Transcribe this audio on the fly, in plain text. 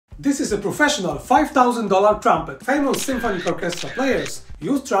This is a professional $5,000 trumpet. Famous symphony orchestra players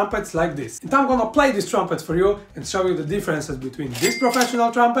use trumpets like this. And I'm gonna play this trumpet for you and show you the differences between this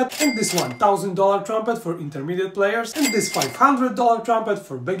professional trumpet and this $1,000 trumpet for intermediate players, and this $500 trumpet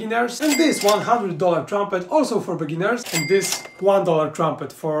for beginners, and this $100 trumpet also for beginners, and this $1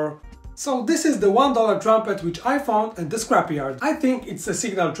 trumpet for... So this is the $1 trumpet which I found at the scrapyard. I think it's a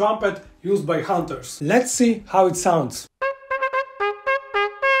signal trumpet used by hunters. Let's see how it sounds.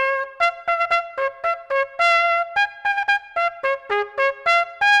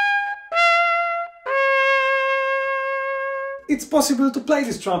 It's possible to play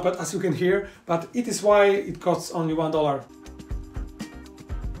this trumpet, as you can hear, but it is why it costs only $1.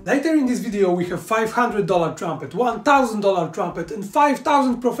 Later in this video we have $500 trumpet, $1,000 trumpet and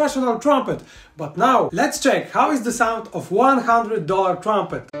 $5,000 professional trumpet. But now let's check how is the sound of $100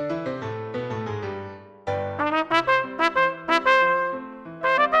 trumpet.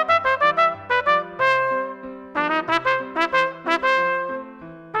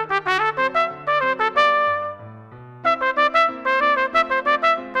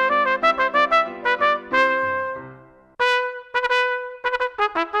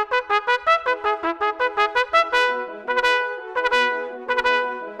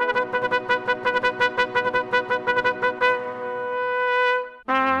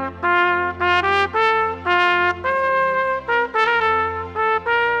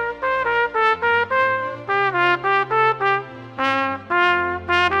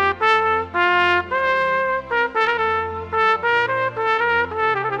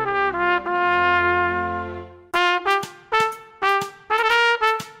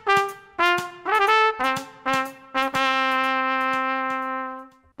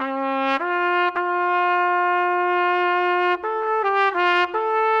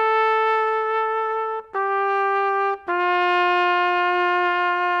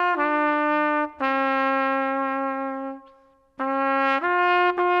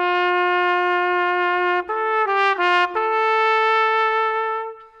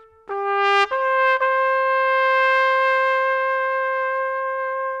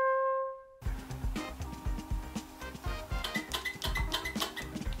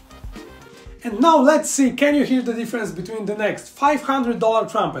 And now let's see, can you hear the difference between the next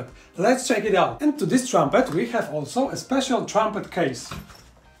 $500 trumpet? Let's check it out. And to this trumpet we have also a special trumpet case.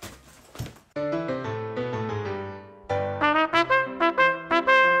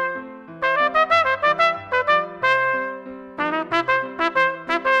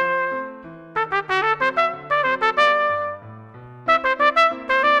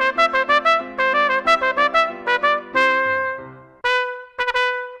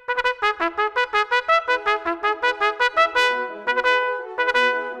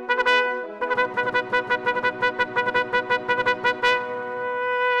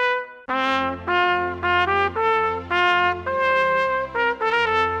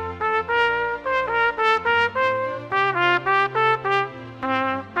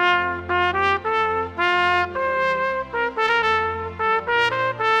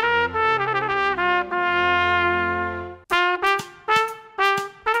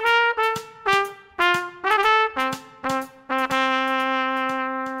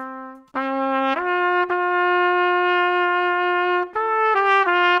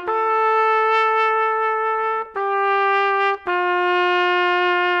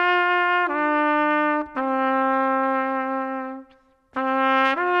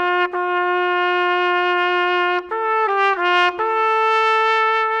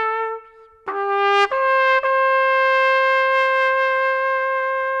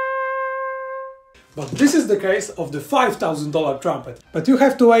 But this is the case of the $5,000 trumpet. But you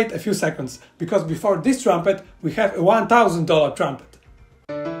have to wait a few seconds, because before this trumpet we have a $1,000 trumpet.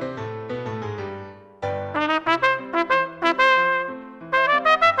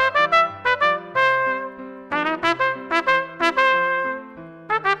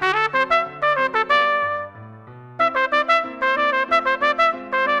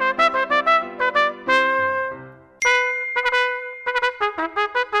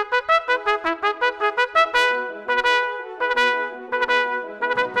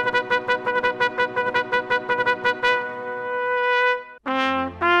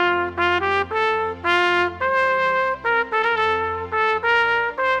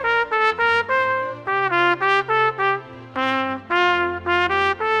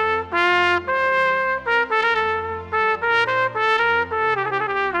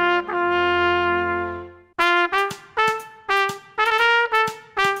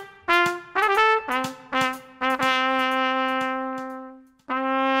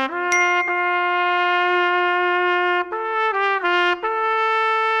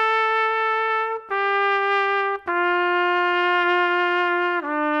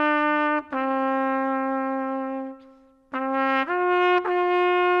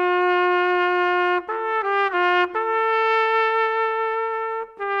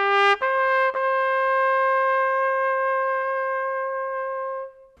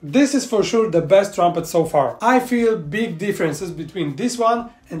 This is for sure the best trumpet so far. I feel big differences between this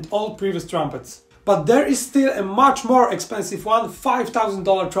one and all previous trumpets. But there is still a much more expensive one,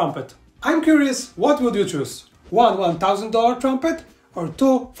 $5,000 trumpet. I'm curious, what would you choose? One $1,000 trumpet or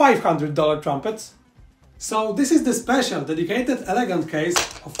two $500 trumpets? So this is the special, dedicated, elegant case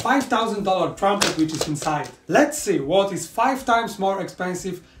of $5,000 trumpet which is inside. Let's see what is 5 times more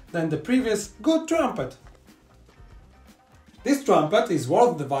expensive than the previous good trumpet. This trumpet is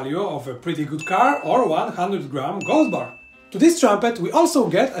worth the value of a pretty good car or 100-gram gold bar. To this trumpet we also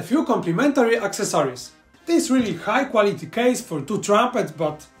get a few complimentary accessories. This really high quality case for 2 trumpets,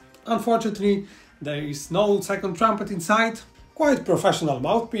 but unfortunately there is no second trumpet inside. Quite professional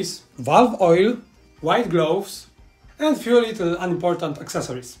mouthpiece, valve oil, white gloves and few little unimportant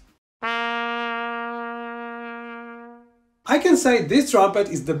accessories. I can say this trumpet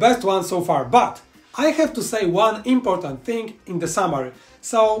is the best one so far, but I have to say one important thing in the summary,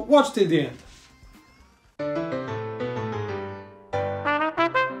 so watch till the end.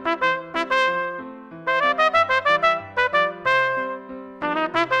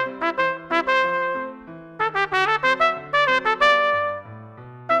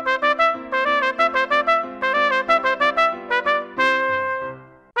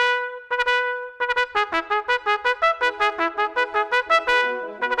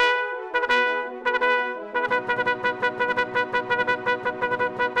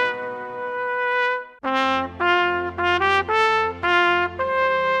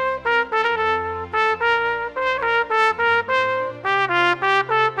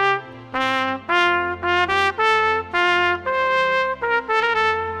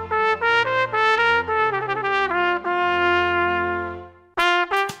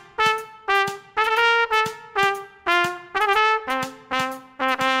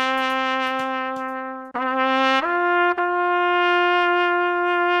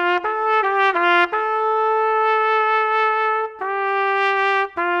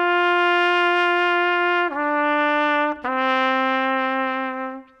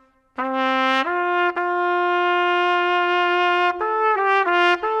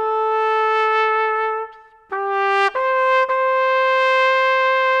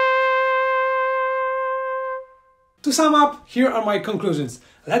 To sum up, here are my conclusions.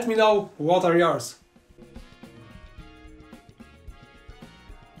 Let me know what are yours.